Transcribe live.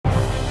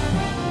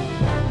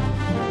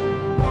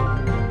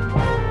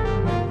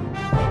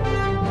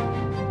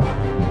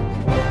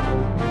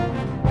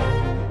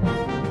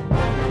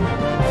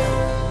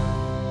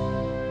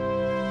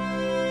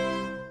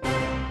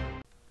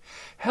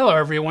Hello,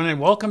 everyone, and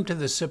welcome to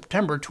the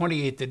September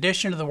 28th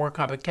edition of the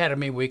WorkComp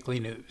Academy Weekly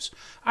News.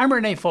 I'm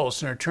Renee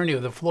Folsom, attorney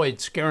with the Floyd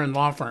Skeren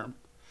Law Firm.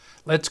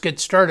 Let's get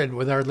started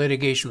with our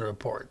litigation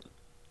report.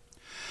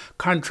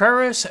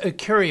 Contreras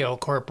Curiel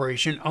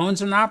Corporation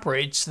owns and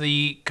operates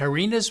the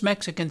Karina's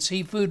Mexican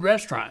Seafood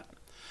Restaurant.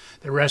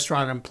 The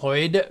restaurant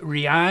employed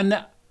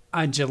Rian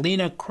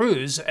Angelina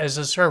Cruz as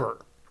a server.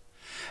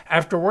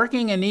 After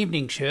working an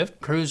evening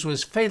shift, Cruz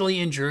was fatally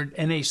injured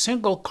in a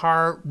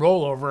single-car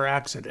rollover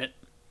accident.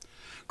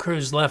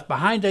 Cruz left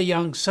behind a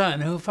young son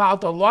who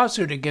filed a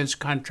lawsuit against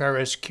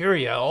Contreras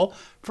Curiel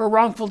for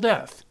wrongful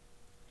death.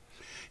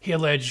 He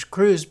alleged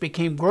Cruz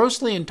became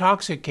grossly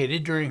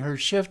intoxicated during her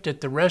shift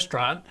at the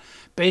restaurant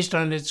based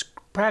on its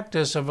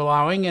practice of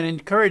allowing and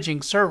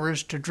encouraging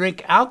servers to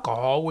drink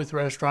alcohol with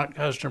restaurant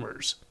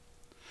customers.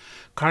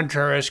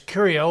 Contreras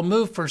Curiel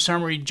moved for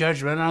summary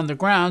judgment on the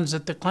grounds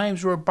that the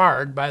claims were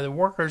barred by the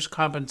workers'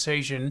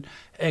 compensation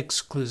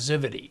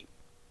exclusivity.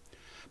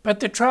 But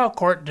the trial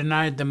court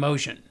denied the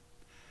motion.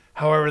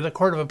 However, the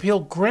Court of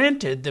Appeal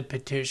granted the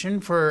petition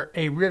for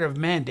a writ of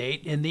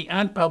mandate in the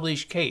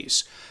unpublished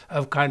case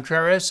of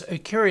Contreras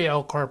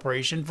Curiel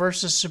Corporation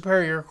versus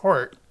Superior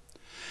Court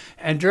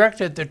and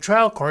directed the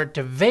trial court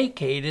to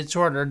vacate its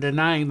order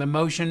denying the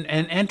motion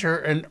and enter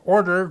an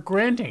order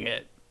granting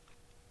it.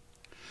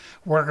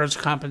 Workers'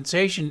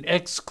 compensation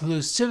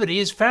exclusivity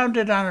is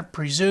founded on a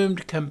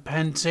presumed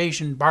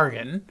compensation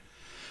bargain,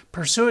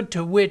 pursuant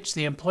to which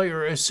the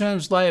employer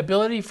assumes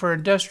liability for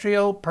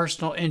industrial,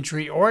 personal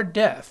injury, or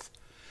death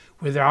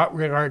without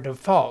regard to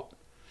fault,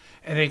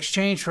 in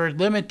exchange for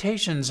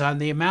limitations on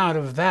the amount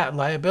of that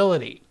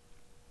liability.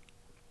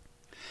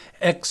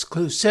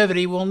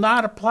 Exclusivity will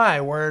not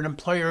apply where an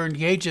employer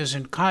engages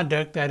in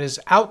conduct that is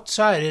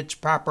outside its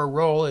proper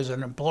role as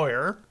an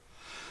employer,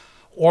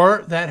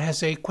 or that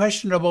has a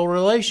questionable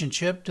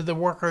relationship to the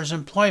worker's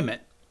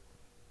employment.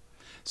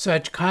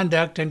 Such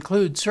conduct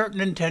includes certain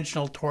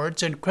intentional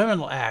torts and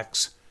criminal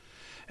acts,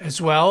 as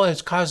well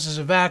as causes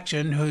of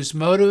action whose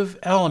motive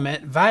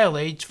element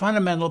violates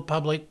fundamental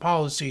public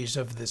policies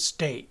of the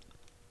state.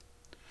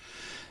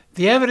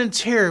 The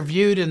evidence here,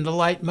 viewed in the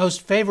light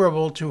most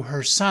favorable to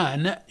her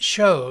son,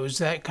 shows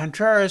that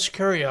Contreras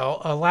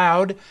Curiel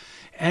allowed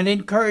and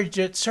encouraged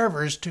its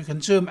servers to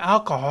consume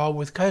alcohol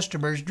with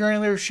customers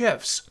during their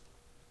shifts.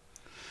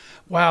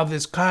 While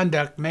this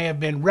conduct may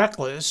have been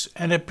reckless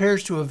and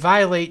appears to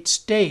violate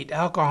state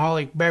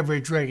alcoholic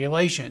beverage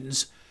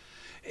regulations,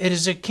 it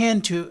is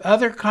akin to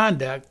other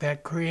conduct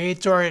that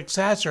creates or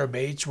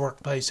exacerbates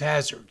workplace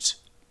hazards.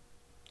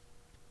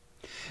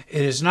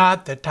 It is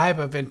not the type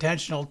of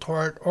intentional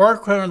tort or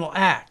criminal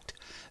act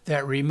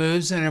that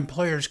removes an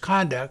employer's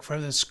conduct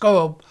from the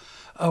scope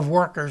of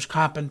workers'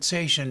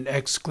 compensation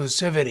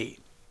exclusivity.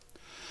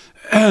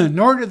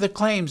 Nor do the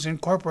claims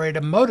incorporate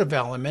a motive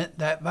element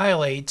that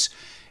violates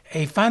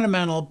a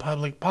fundamental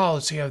public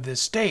policy of the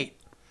state,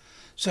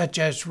 such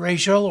as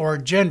racial or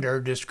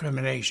gender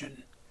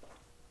discrimination.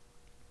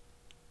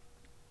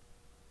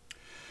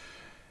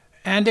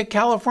 And a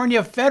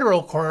California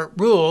federal court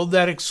ruled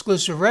that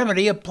exclusive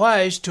remedy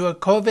applies to a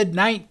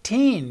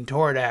COVID-19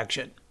 tort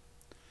action.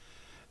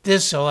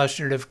 This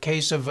illustrative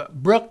case of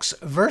Brooks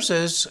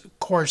versus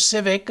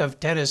CoreCivic of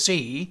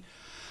Tennessee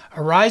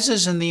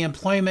arises in the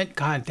employment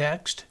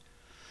context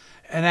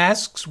and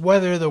asks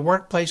whether the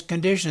workplace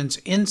conditions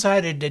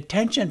inside a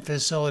detention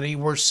facility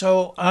were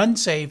so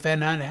unsafe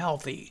and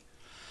unhealthy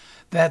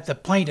that the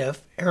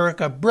plaintiff,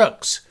 Erica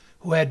Brooks,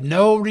 who had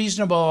no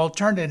reasonable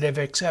alternative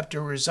except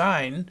to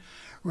resign,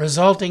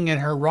 resulting in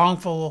her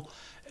wrongful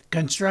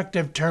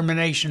constructive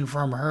termination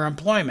from her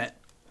employment.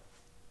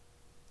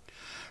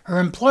 Her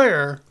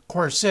employer,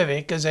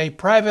 CoreCivic, is a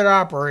private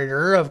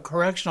operator of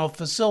correctional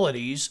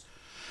facilities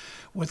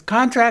with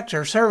contracts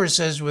or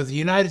services with the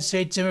United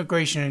States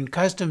Immigration and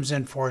Customs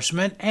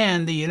Enforcement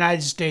and the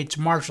United States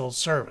Marshals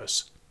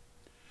Service.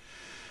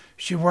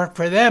 She worked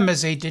for them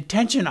as a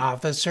detention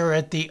officer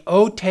at the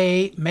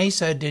Otay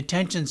Mesa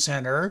Detention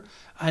Center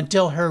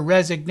until her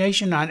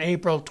resignation on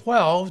April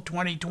 12,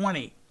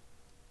 2020.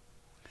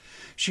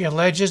 She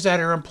alleges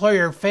that her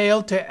employer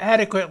failed to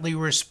adequately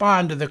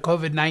respond to the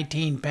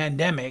COVID-19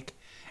 pandemic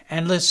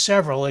and lists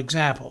several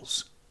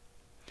examples,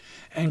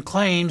 and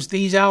claims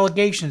these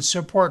allegations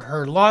support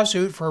her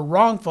lawsuit for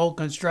wrongful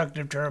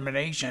constructive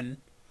termination,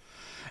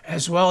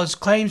 as well as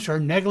claims for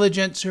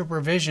negligent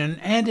supervision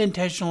and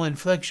intentional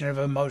infliction of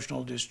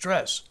emotional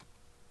distress.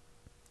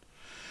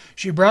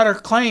 She brought her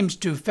claims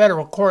to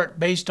federal court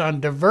based on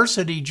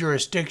diversity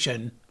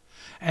jurisdiction,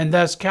 and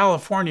thus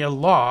California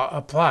law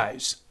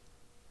applies.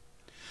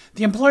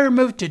 The employer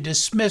moved to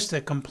dismiss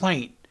the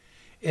complaint.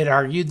 It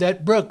argued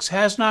that Brooks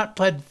has not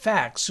pled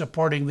facts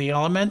supporting the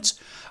elements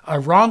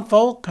of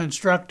wrongful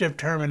constructive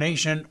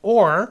termination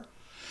or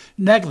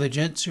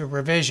negligent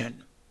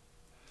supervision,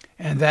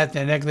 and that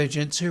the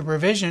negligent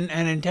supervision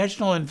and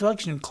intentional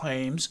infliction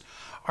claims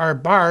are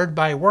barred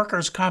by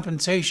workers'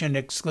 compensation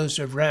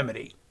exclusive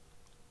remedy.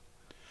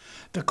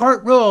 The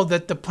court ruled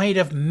that the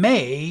plaintiff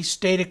may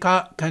state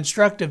a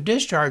constructive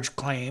discharge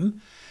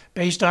claim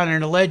based on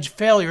an alleged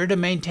failure to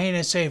maintain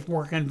a safe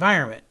work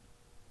environment,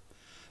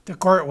 The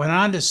court went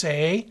on to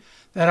say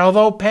that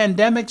although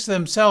pandemics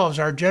themselves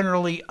are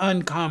generally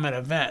uncommon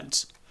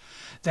events,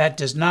 that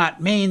does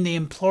not mean the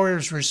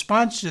employer's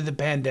response to the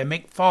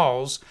pandemic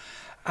falls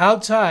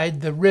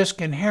outside the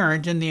risk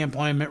inherent in the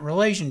employment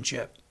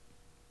relationship.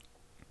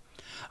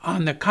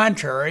 On the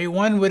contrary,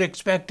 one would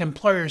expect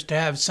employers to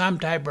have some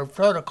type of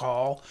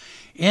protocol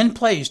in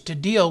place to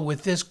deal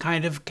with this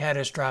kind of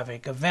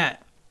catastrophic event.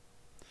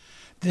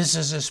 This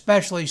is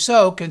especially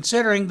so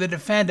considering the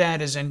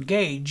defendant is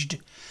engaged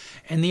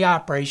in the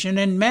operation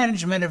and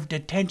management of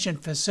detention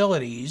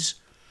facilities,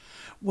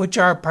 which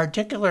are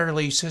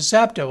particularly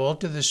susceptible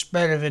to the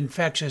spread of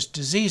infectious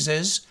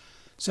diseases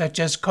such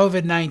as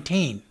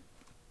COVID-19.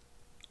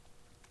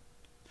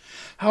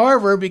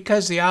 However,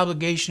 because the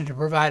obligation to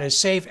provide a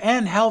safe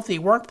and healthy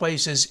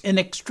workplace is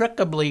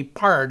inextricably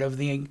part of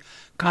the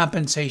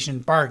compensation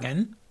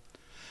bargain,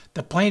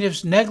 the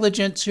plaintiff's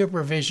negligent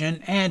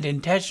supervision and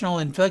intentional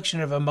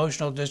infliction of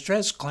emotional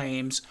distress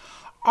claims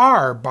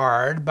are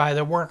barred by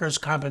the workers'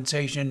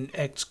 compensation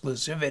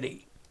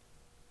exclusivity.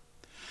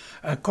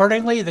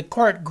 Accordingly, the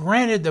court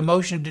granted the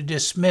motion to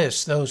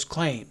dismiss those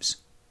claims.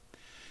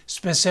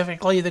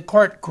 Specifically, the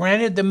court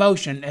granted the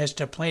motion as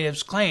to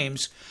plaintiff's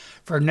claims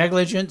for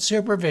negligent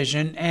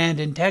supervision and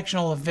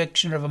intentional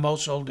infliction of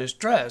emotional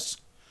distress,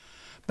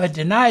 but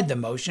denied the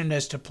motion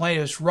as to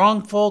plaintiff's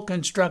wrongful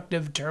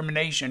constructive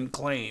termination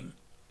claim.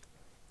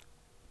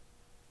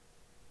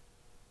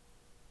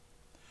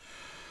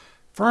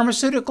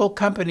 Pharmaceutical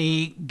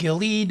company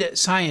Gilead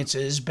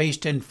Sciences,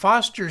 based in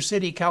Foster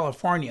City,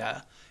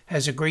 California,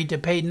 has agreed to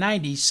pay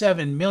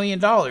 $97 million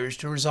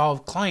to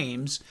resolve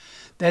claims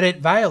that it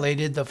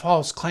violated the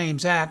False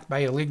Claims Act by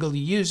illegally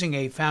using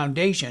a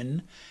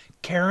foundation,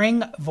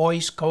 Caring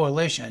Voice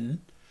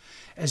Coalition,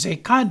 as a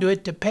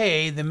conduit to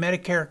pay the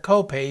Medicare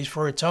copays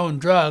for its own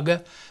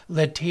drug,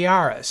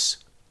 Letairis.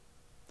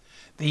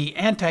 The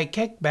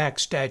anti-kickback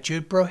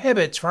statute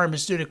prohibits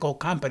pharmaceutical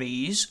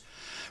companies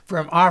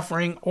from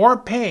offering or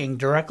paying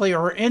directly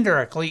or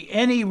indirectly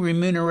any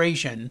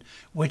remuneration,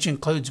 which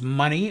includes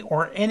money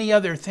or any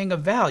other thing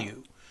of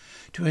value,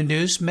 to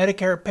induce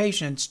Medicare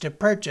patients to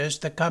purchase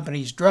the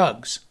company's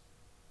drugs.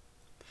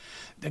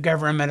 The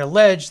government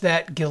alleged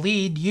that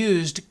Gilead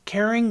used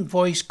Caring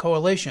Voice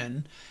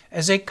Coalition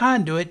as a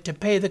conduit to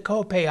pay the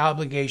copay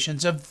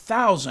obligations of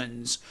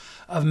thousands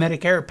of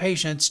Medicare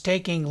patients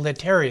taking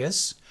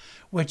Letairis,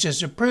 which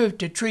is approved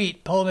to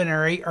treat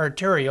pulmonary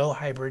arterial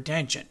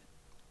hypertension.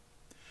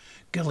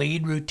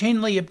 Gilead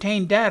routinely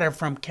obtained data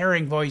from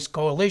Caring Voice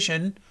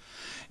Coalition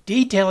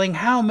detailing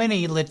how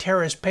many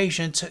Letairis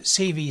patients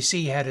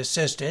CVC had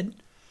assisted,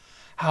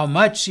 how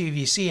much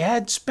CVC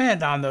had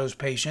spent on those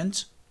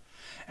patients,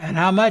 and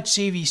how much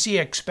CVC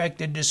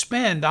expected to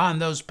spend on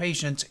those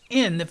patients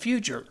in the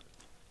future.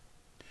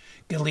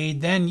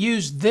 Gilead then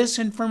used this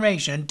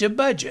information to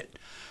budget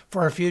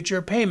for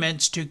future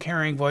payments to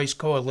Caring Voice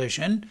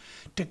Coalition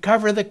to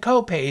cover the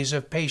copays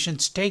of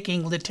patients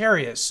taking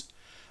Letairis,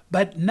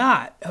 but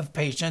not of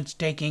patients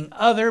taking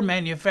other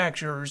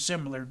manufacturers'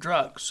 similar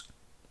drugs.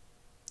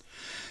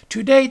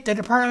 To date, the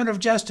Department of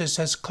Justice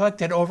has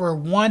collected over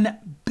 $1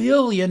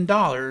 billion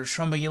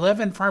from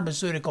 11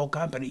 pharmaceutical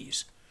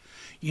companies: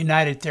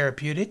 United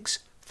Therapeutics,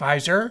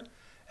 Pfizer,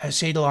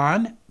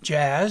 Acetylon,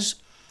 Jazz,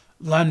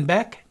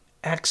 Lundbeck,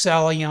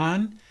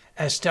 Accellion,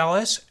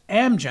 Astellas,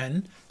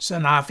 Amgen,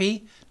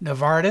 Sanofi,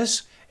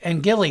 Novartis,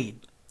 and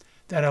Gilead,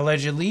 that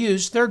allegedly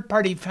used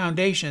third-party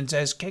foundations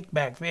as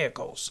kickback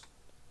vehicles.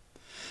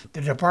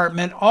 The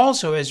department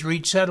also has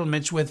reached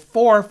settlements with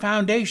 4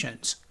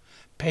 foundations: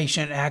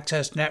 Patient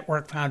Access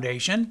Network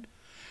Foundation,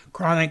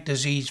 Chronic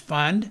Disease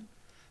Fund,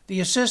 the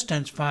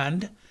Assistance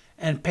Fund,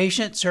 and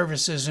Patient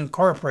Services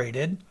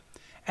Incorporated,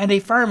 and a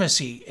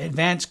pharmacy,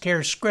 Advanced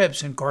Care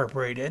Scripts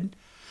Incorporated,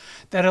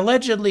 that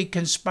allegedly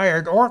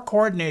conspired or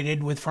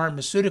coordinated with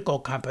pharmaceutical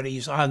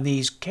companies on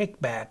these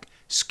kickback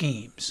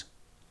schemes.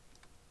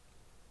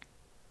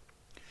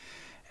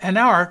 And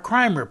now our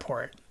crime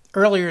report.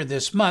 Earlier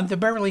this month, the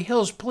Beverly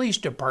Hills Police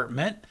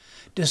Department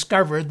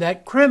discovered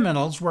that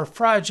criminals were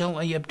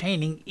fraudulently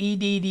obtaining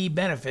EDD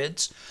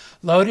benefits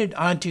loaded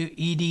onto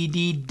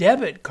EDD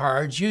debit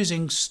cards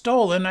using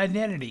stolen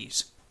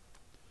identities.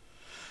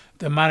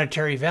 The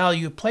monetary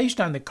value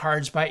placed on the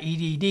cards by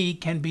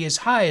EDD can be as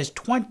high as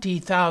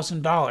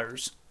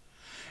 $20,000,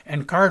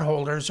 and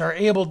cardholders are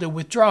able to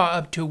withdraw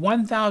up to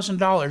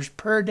 $1,000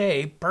 per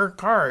day per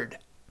card.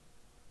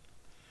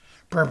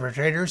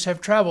 Perpetrators have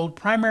traveled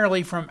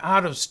primarily from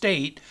out of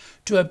state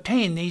to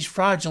obtain these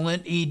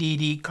fraudulent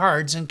EDD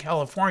cards in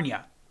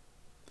California.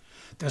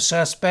 The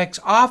suspects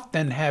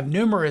often have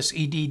numerous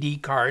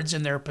EDD cards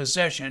in their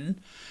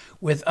possession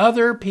with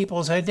other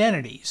people's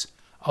identities,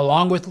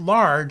 along with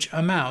large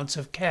amounts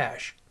of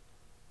cash.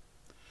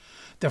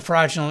 The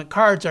fraudulent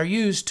cards are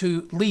used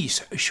to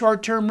lease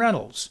short-term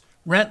rentals,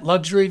 rent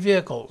luxury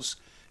vehicles,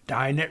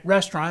 dine at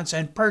restaurants,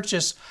 and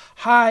purchase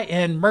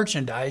high-end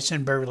merchandise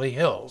in Beverly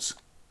Hills.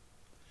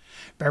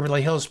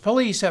 Beverly Hills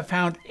police have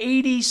found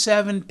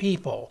 87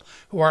 people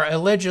who are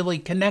allegedly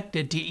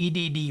connected to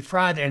EDD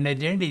fraud and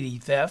identity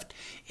theft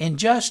in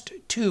just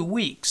 2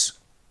 weeks.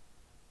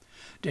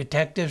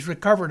 Detectives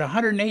recovered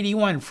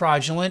 181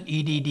 fraudulent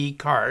EDD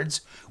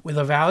cards with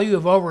a value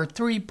of over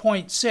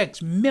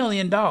 $3.6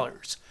 million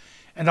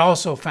and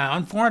also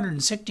found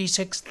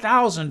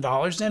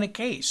 $466,000 in a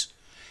case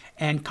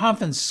and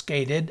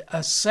confiscated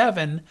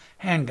 7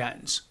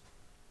 handguns.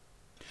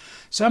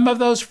 Some of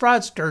those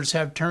fraudsters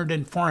have turned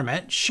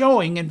informant,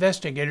 showing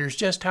investigators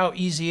just how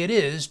easy it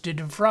is to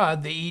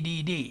defraud the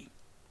EDD.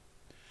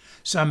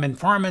 Some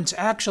informants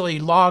actually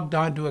logged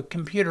onto a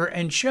computer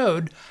and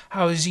showed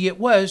how easy it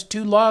was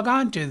to log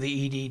onto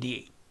the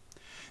EDD.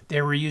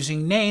 They were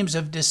using names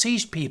of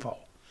deceased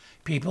people,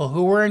 people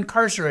who were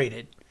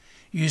incarcerated,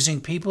 using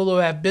people who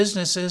have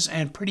businesses,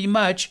 and pretty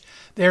much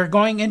they're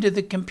going into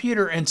the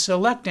computer and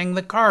selecting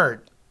the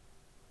card.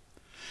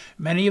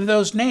 Many of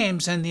those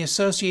names and the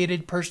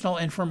associated personal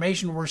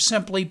information were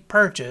simply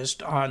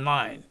purchased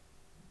online.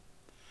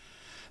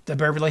 The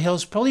Beverly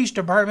Hills Police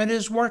Department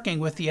is working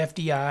with the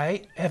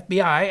FBI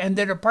and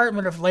the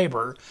Department of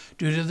Labor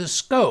due to the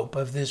scope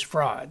of this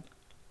fraud.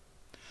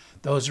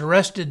 Those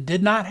arrested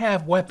did not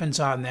have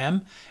weapons on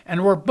them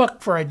and were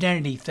booked for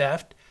identity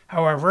theft.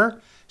 However,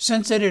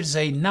 since it is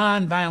a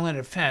non-violent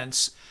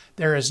offense,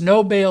 there is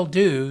no bail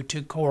due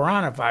to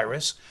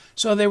coronavirus,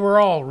 so they were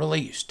all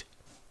released.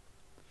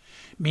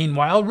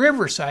 Meanwhile,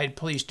 Riverside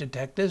police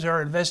detectives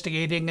are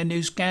investigating a new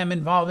scam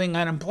involving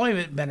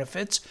unemployment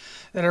benefits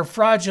that are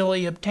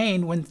fraudulently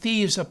obtained when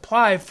thieves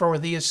apply for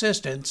the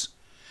assistance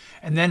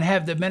and then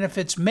have the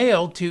benefits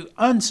mailed to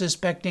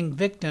unsuspecting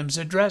victims'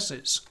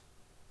 addresses.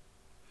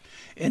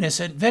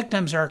 Innocent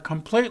victims are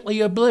completely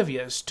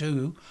oblivious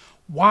to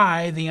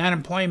why the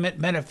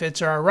unemployment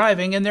benefits are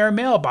arriving in their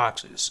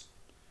mailboxes.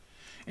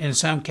 In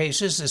some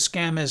cases, the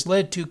scam has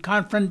led to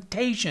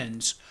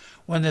confrontations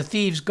when the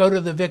thieves go to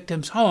the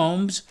victims'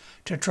 homes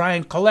to try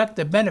and collect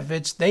the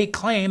benefits they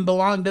claim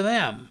belong to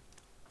them.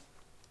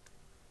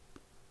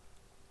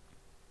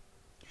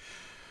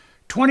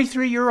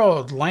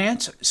 23-year-old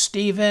Lance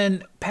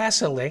Stephen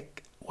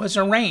Pasalic was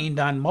arraigned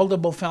on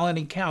multiple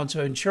felony counts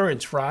of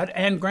insurance fraud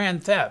and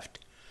grand theft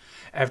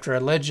after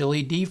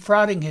allegedly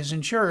defrauding his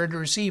insurer to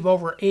receive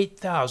over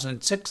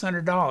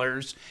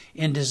 $8,600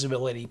 in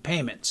disability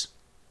payments.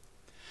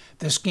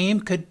 The scheme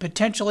could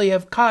potentially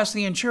have cost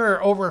the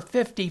insurer over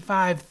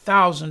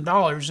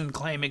 $55,000 in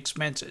claim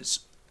expenses.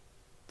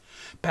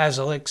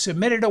 Pasalic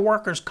submitted a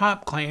workers'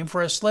 comp claim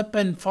for a slip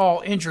and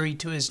fall injury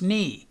to his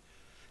knee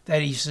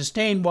that he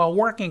sustained while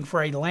working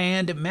for a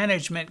land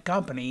management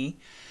company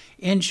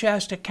in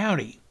Shasta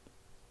County.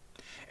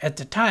 At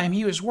the time,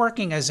 he was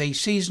working as a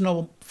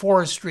seasonal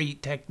forestry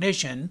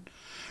technician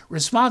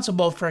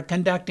responsible for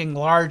conducting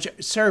large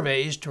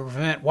surveys to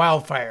prevent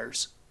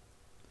wildfires.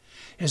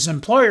 His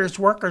employer's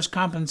workers'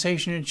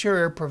 compensation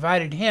insurer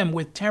provided him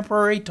with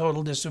temporary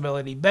total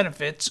disability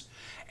benefits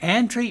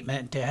and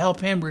treatment to help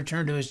him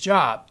return to his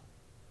job.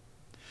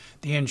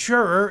 The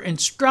insurer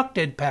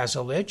instructed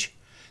Pasalic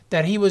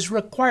that he was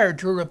required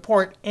to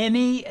report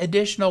any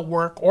additional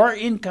work or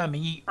income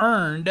he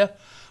earned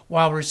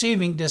while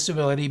receiving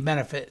disability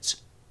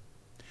benefits.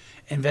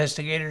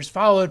 Investigators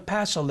followed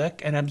Pasalic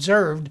and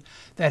observed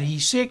that he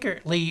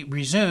secretly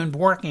resumed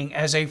working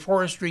as a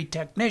forestry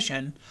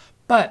technician,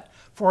 but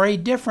for a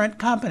different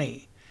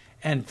company,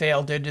 and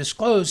failed to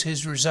disclose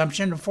his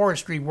resumption of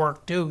forestry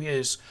work to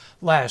his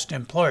last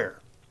employer.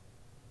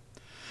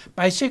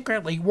 By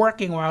secretly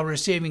working while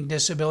receiving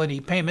disability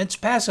payments,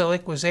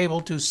 Pasalic was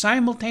able to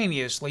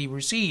simultaneously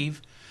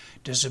receive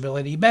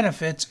disability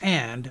benefits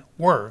and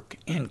work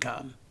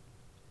income.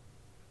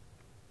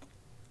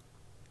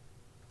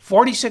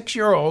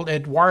 46-year-old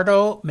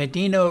Eduardo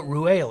Medina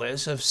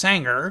Ruelas of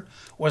Sanger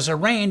was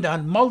arraigned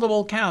on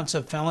multiple counts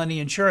of felony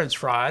insurance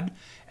fraud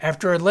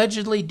after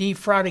allegedly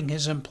defrauding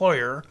his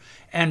employer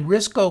and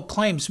Risco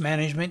Claims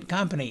Management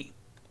Company.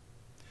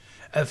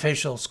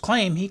 Officials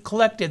claim he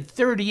collected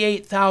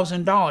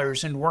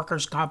 $38,000 in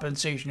workers'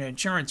 compensation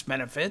insurance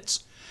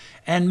benefits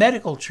and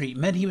medical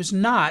treatment he was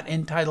not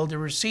entitled to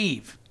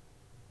receive.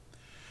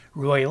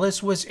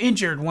 Ruelas was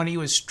injured when he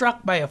was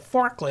struck by a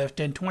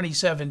forklift in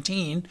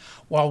 2017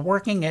 while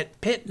working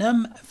at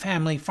Pitnam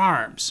Family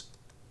Farms.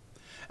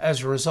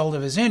 As a result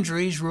of his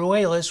injuries,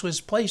 Ruelas was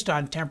placed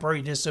on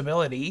temporary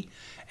disability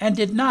and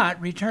did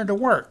not return to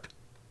work.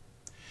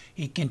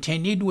 He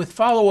continued with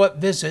follow-up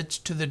visits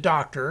to the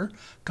doctor,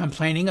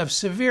 complaining of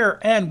severe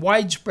and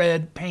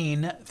widespread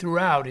pain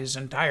throughout his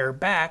entire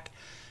back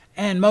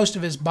and most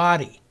of his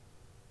body.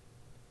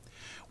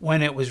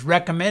 When it was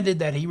recommended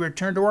that he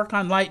return to work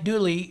on light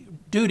duty,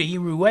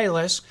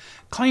 Ruelas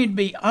claimed to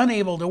be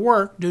unable to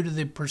work due to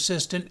the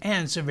persistent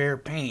and severe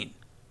pain.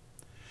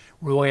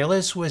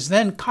 Ruelas was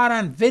then caught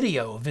on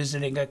video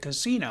visiting a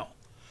casino,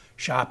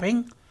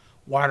 shopping,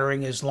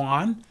 watering his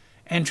lawn,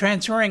 and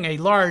transferring a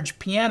large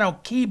piano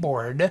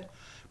keyboard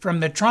from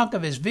the trunk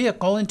of his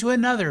vehicle into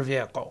another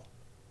vehicle.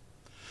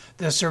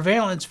 The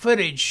surveillance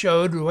footage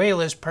showed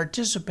Ruelas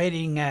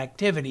participating in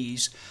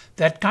activities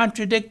that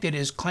contradicted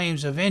his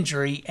claims of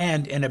injury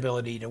and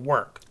inability to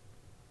work.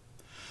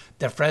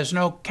 The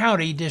Fresno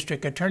County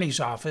District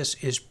Attorney's Office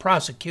is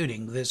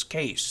prosecuting this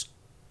case.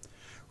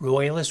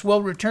 Ruelas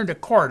will return to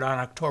court on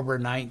October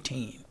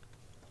 19.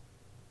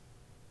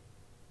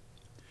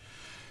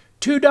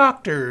 Two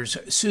doctors,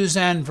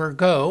 Suzanne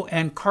Vergaux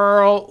and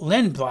Carl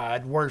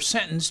Lindblad, were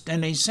sentenced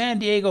in a San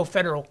Diego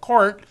federal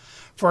court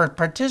for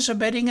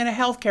participating in a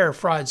healthcare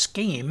fraud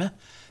scheme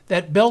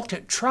that built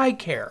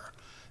TRICARE,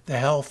 the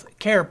health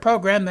care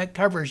program that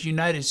covers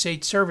United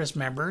States service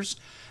members,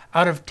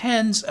 out of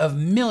tens of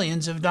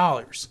millions of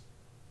dollars.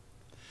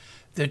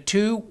 The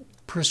two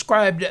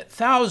prescribed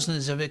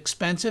thousands of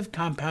expensive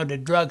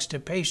compounded drugs to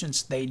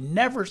patients they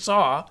never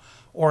saw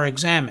or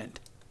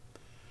examined.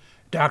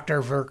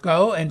 Dr.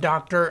 Vergaux and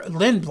Dr.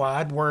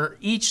 Lindblad were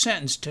each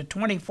sentenced to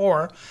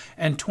 24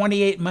 and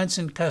 28 months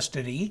in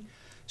custody,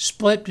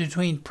 split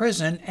between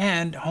prison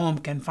and home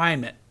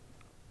confinement.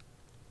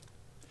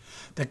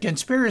 The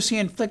conspiracy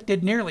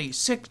inflicted nearly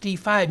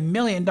 $65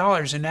 million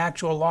in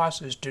actual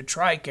losses to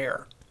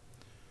TRICARE.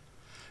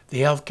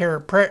 The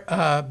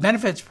healthcare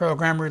benefits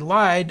program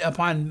relied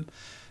upon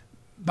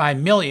by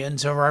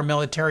millions of our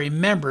military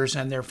members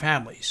and their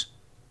families.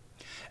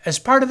 As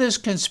part of this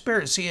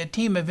conspiracy, a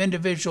team of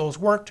individuals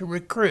worked to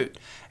recruit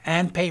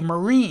and pay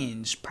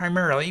Marines,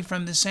 primarily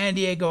from the San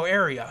Diego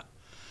area,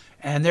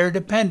 and their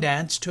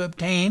dependents to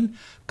obtain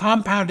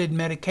compounded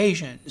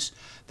medications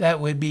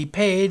that would be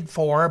paid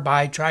for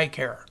by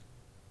TRICARE.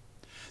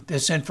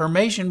 This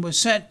information was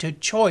sent to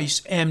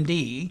Choice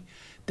MD,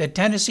 the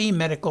Tennessee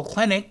medical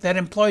clinic that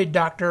employed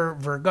Dr.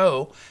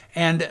 Vergaux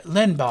and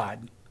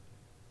Lindblad.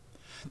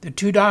 The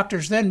two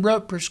doctors then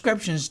wrote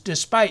prescriptions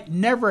despite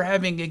never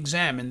having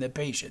examined the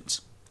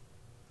patients.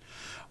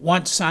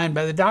 Once signed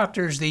by the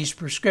doctors, these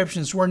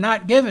prescriptions were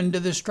not given to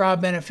the straw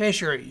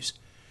beneficiaries.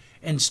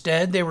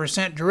 Instead, they were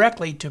sent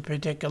directly to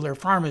particular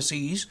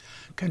pharmacies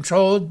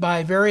controlled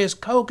by various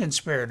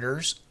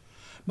co-conspirators,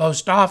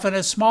 most often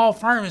a small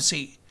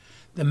pharmacy,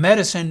 the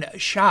Medicine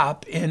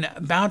Shop in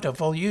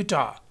Bountiful,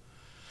 Utah,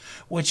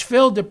 which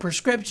filled the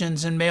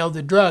prescriptions and mailed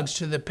the drugs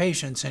to the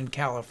patients in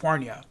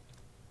California.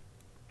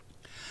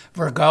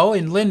 Vergaux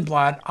and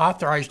Lindblad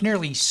authorized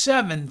nearly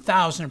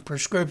 7,000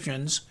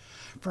 prescriptions,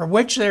 for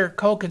which their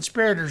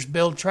co-conspirators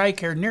billed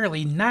TRICARE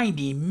nearly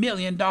 $90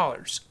 million.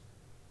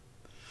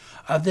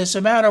 Of this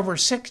amount, over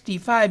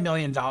 $65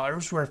 million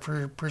were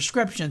for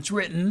prescriptions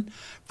written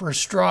for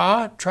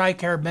straw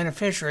TRICARE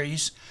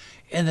beneficiaries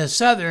in the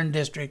Southern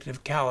District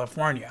of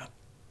California.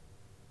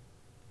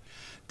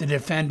 The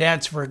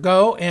defendants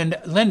Vergaux and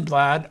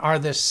Lindblad are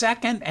the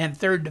second and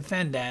third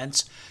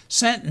defendants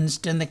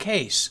sentenced in the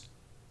case.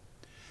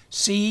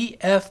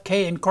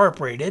 CFK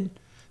Incorporated,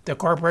 the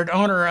corporate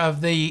owner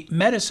of the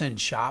Medicine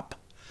Shop,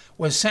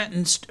 was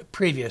sentenced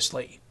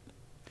previously.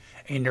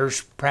 A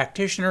nurse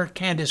practitioner,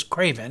 Candace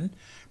Craven,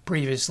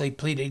 previously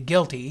pleaded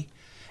guilty,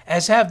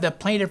 as have the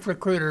plaintiff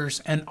recruiters,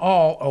 and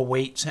all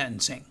await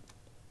sentencing.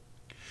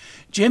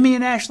 Jimmy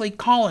and Ashley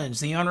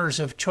Collins, the owners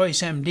of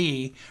Choice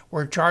MD,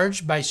 were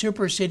charged by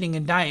superseding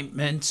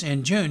indictments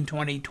in June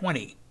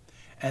 2020,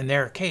 and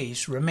their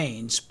case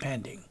remains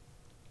pending.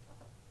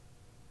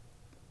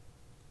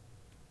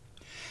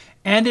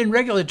 And in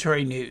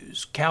regulatory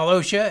news, Cal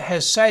OSHA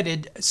has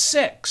cited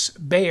 6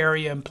 Bay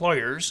Area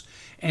employers,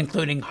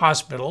 including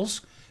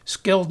hospitals,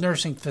 skilled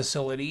nursing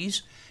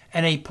facilities,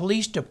 and a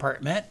police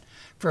department,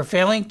 for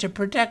failing to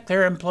protect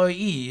their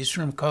employees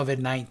from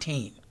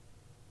COVID-19.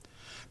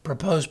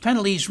 Proposed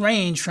penalties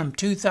range from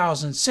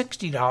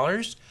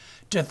 $2,060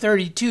 to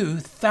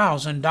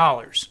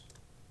 $32,000.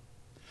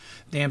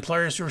 The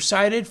employers were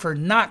cited for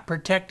not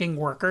protecting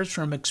workers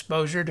from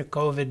exposure to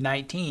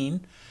COVID-19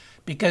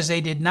 because they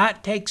did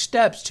not take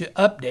steps to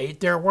update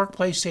their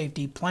workplace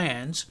safety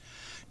plans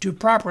to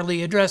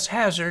properly address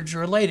hazards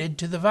related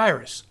to the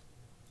virus.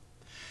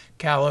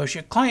 Cal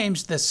OSHA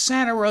claims the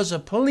Santa Rosa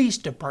Police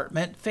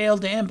Department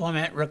failed to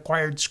implement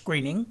required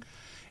screening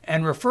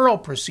and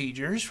referral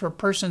procedures for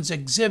persons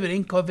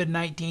exhibiting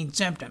COVID-19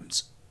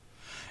 symptoms,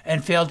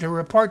 and failed to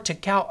report to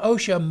Cal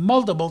OSHA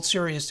multiple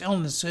serious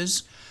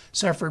illnesses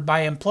suffered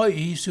by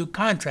employees who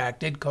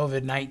contracted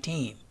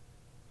COVID-19.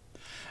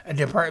 A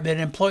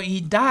department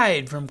employee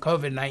died from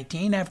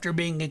COVID-19 after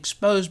being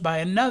exposed by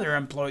another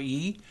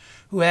employee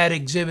who had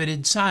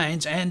exhibited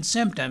signs and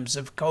symptoms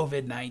of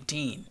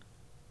COVID-19.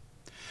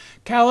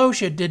 Cal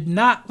OSHA did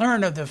not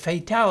learn of the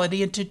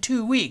fatality until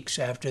 2 weeks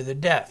after the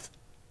death.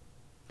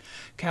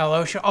 Cal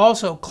OSHA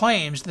also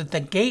claims that the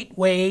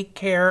Gateway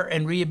Care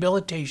and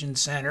Rehabilitation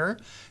Center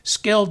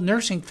skilled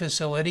nursing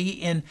facility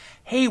in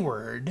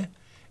Hayward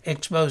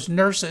exposed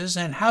nurses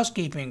and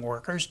housekeeping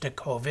workers to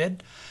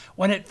COVID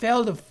when it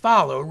failed to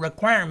follow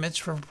requirements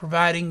for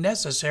providing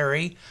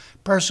necessary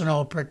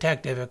personal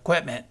protective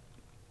equipment.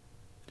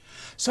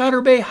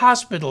 Souder Bay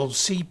Hospital's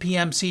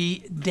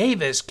CPMC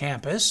Davis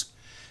campus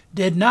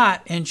did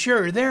not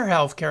ensure their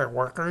healthcare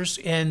workers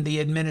in the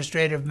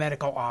administrative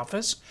medical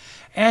office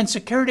and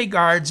security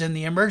guards in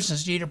the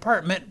emergency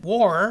department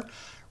wore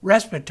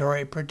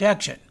respiratory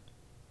protection.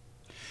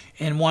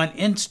 In one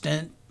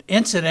incident,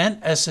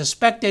 a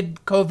suspected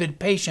COVID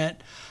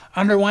patient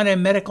underwent a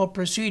medical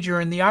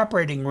procedure in the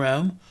operating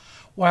room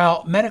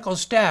while medical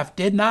staff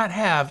did not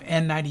have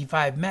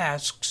N95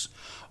 masks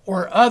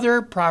or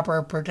other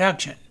proper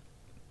protection.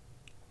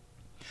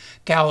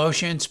 Cal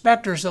OSHA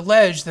inspectors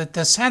allege that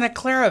the Santa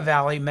Clara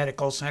Valley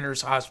Medical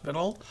Center's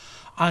hospital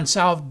on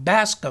South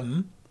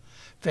Bascom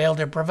failed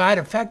to provide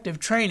effective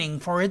training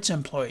for its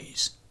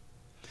employees.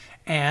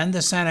 And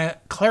the Santa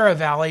Clara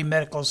Valley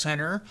Medical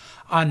Center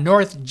on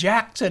North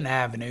Jackson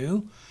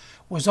Avenue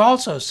was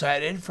also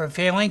cited for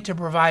failing to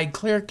provide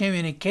clear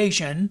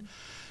communication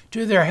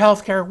to their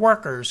healthcare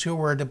workers who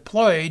were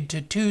deployed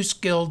to 2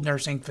 skilled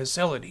nursing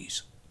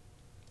facilities.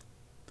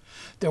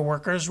 The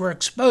workers were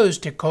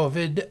exposed to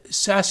COVID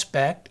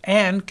suspect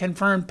and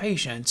confirmed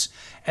patients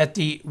at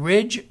the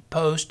Ridge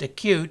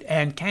Post-Acute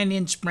and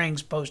Canyon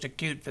Springs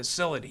Post-Acute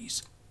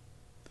facilities.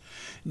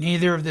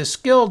 Neither of the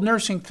skilled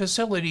nursing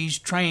facilities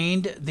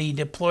trained the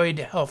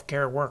deployed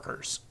healthcare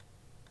workers.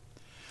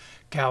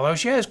 Cal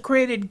OSHA has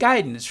created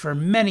guidance for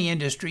many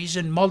industries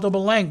in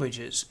multiple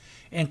languages,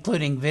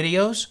 including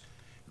videos,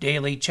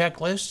 daily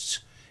checklists,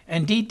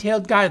 and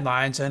detailed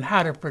guidelines on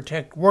how to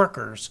protect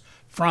workers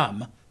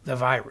from the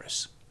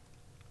virus.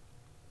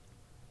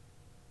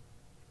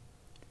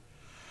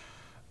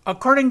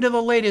 According to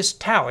the latest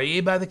tally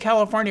by the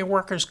California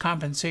Workers'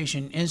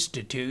 Compensation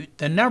Institute,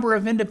 the number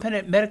of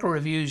independent medical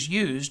reviews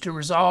used to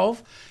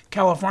resolve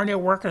California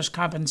workers'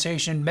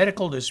 compensation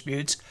medical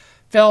disputes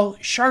fell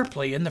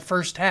sharply in the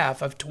first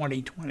half of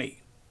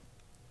 2020.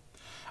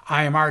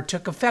 IMR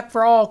took effect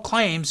for all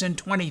claims in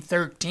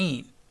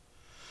 2013.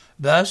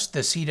 Thus,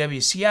 the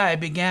CWCI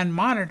began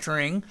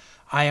monitoring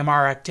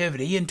IMR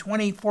activity in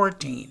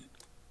 2014.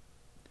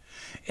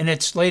 In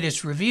its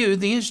latest review,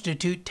 the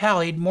Institute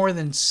tallied more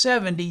than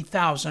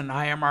 70,000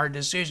 IMR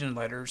decision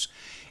letters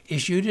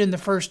issued in the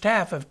first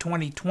half of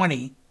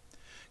 2020,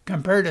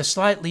 compared to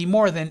slightly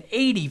more than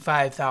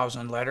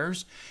 85,000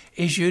 letters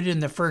issued in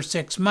the first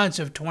 6 months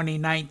of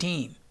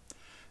 2019.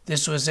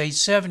 This was a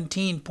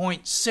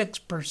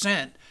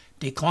 17.6%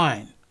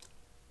 decline.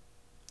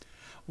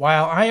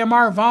 While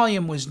IMR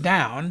volume was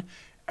down,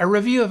 a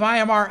review of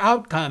IMR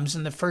outcomes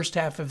in the first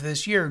half of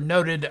this year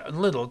noted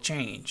little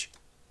change.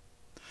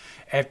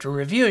 After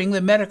reviewing the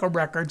medical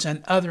records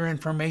and other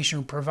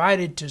information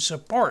provided to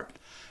support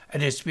a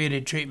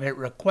disputed treatment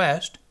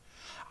request,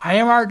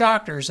 IMR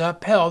doctors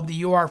upheld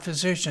the UR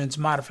physician's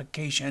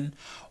modification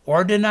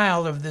or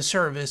denial of the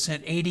service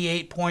in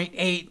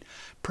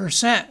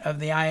 88.8% of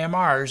the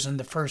IMRs in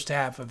the first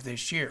half of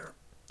this year,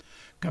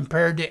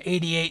 compared to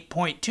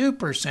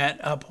 88.2%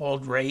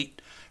 uphold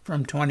rate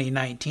from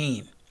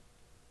 2019.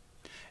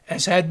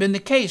 As had been the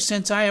case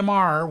since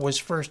IMR was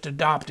first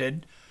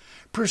adopted,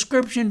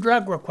 prescription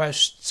drug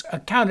requests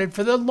accounted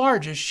for the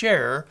largest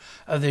share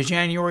of the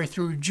January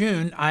through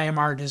June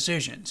IMR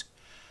decisions,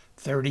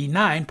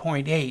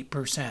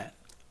 39.8%.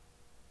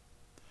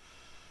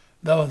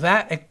 Though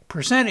that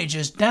percentage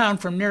is down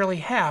from nearly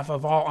half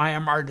of all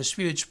IMR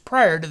disputes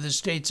prior to the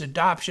state's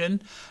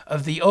adoption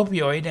of the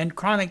opioid and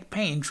chronic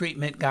pain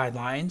treatment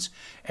guidelines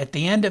at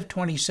the end of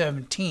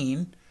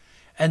 2017,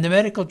 and the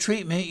Medical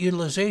Treatment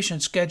Utilization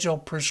Schedule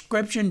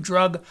prescription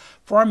drug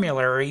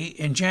formulary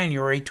in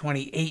January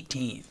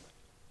 2018.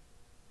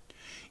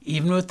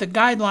 Even with the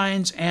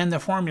guidelines and the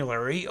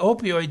formulary,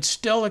 opioids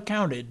still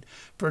accounted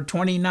for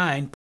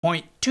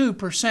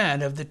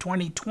 29.2% of the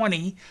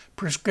 2020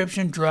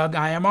 prescription drug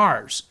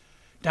IMRs,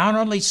 down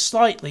only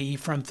slightly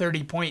from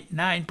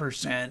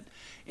 30.9%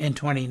 in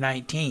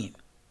 2019.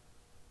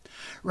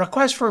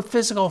 Requests for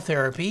physical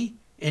therapy,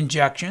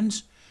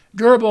 injections,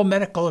 durable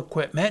medical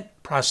equipment,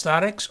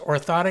 prosthetics,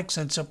 orthotics,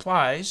 and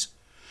supplies,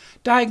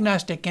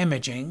 diagnostic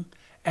imaging,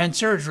 and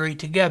surgery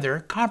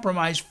together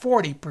comprise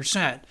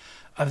 40%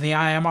 of the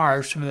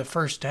IMRs from the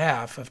first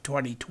half of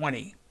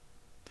 2020,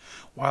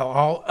 while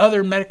all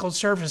other medical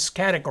service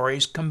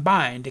categories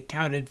combined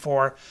accounted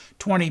for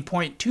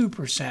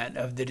 20.2%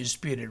 of the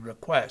disputed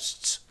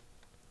requests.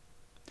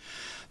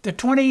 The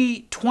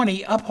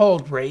 2020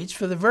 uphold rates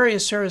for the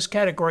various service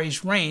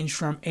categories range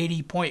from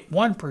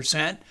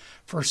 80.1%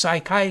 for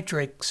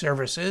psychiatric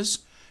services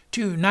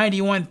to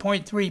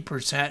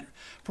 91.3%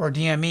 for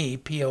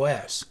DME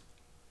POS.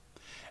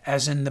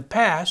 As in the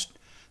past,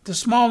 the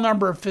small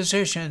number of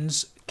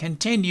physicians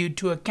continued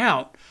to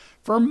account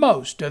for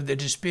most of the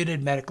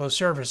disputed medical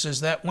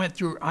services that went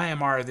through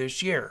IMR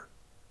this year.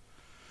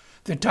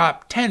 The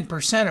top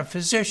 10% of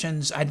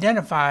physicians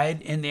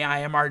identified in the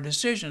IMR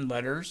decision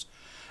letters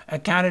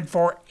accounted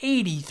for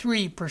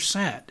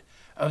 83%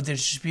 of the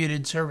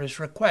disputed service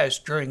requests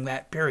during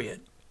that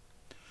period,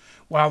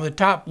 while the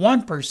top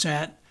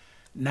 1%,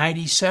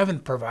 97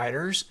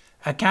 providers,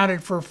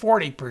 accounted for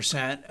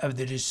 40% of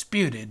the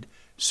disputed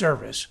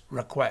service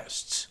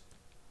requests.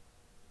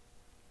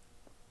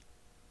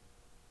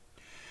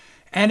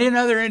 And in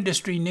other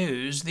industry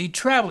news, the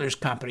Travelers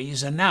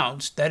Companies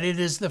announced that it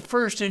is the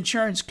first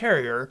insurance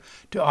carrier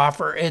to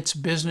offer its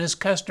business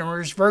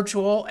customers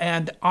virtual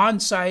and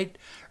on-site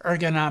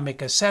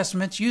ergonomic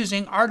assessments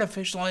using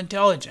artificial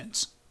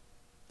intelligence.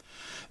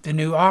 The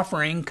new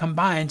offering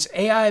combines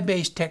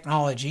AI-based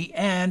technology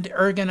and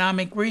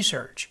ergonomic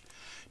research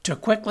to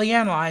quickly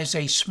analyze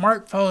a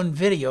smartphone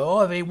video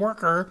of a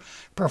worker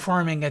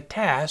performing a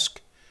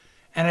task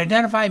and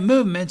identify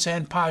movements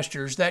and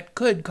postures that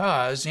could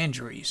cause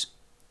injuries.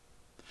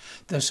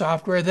 The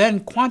software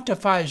then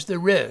quantifies the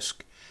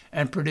risk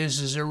and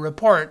produces a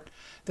report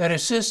that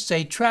assists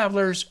a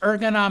traveler's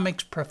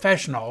ergonomics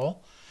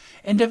professional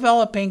in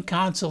developing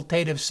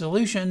consultative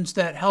solutions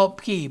that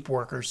help keep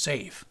workers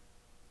safe.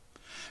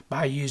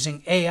 By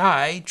using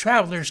AI,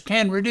 travelers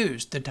can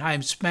reduce the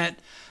time spent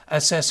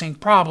assessing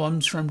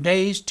problems from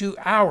days to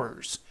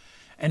hours,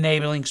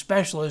 enabling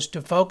specialists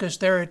to focus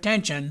their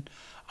attention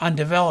on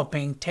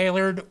developing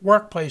tailored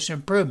workplace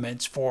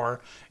improvements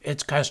for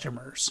its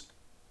customers.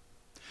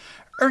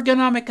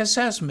 Ergonomic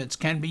assessments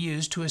can be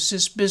used to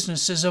assist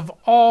businesses of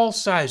all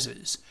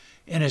sizes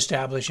in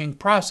establishing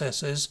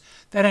processes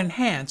that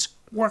enhance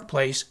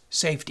workplace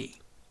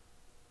safety.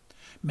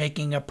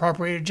 Making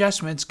appropriate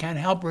adjustments can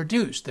help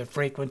reduce the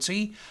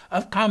frequency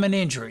of common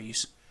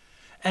injuries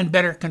and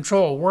better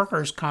control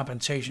workers'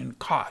 compensation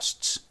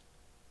costs.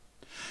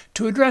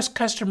 To address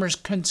customers'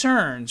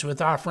 concerns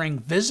with offering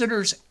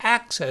visitors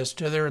access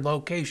to their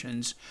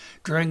locations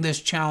during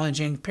this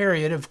challenging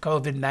period of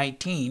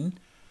COVID-19,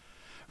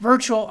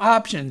 virtual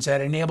options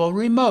that enable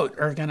remote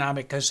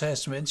ergonomic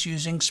assessments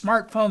using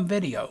smartphone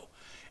video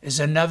is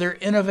another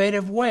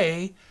innovative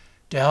way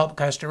to help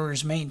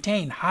customers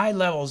maintain high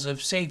levels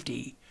of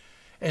safety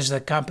as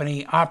the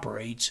company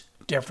operates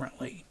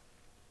differently.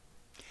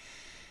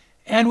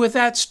 And with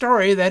that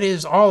story, that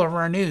is all of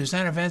our news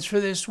and events for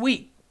this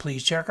week.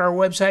 Please check our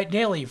website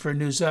daily for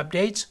news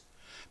updates,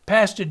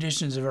 past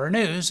editions of our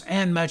news,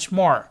 and much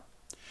more.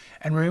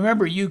 And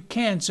remember, you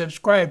can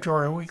subscribe to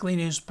our weekly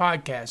news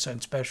podcasts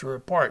and special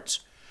reports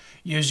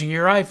using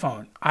your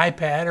iPhone,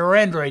 iPad, or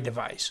Android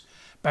device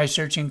by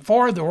searching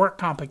for the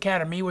WorkComp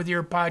Academy with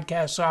your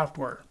podcast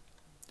software.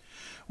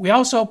 We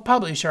also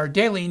publish our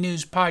daily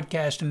news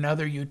podcast and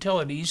other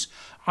utilities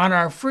on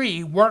our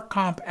free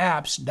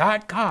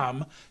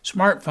WorkCompApps.com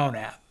smartphone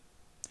app.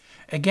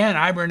 Again,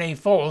 I'm Renee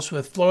Foles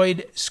with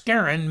Floyd,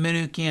 Skeren,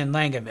 Minucci, and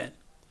Langevin.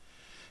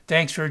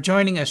 Thanks for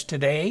joining us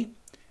today,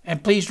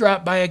 and please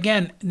drop by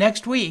again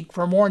next week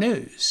for more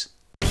news.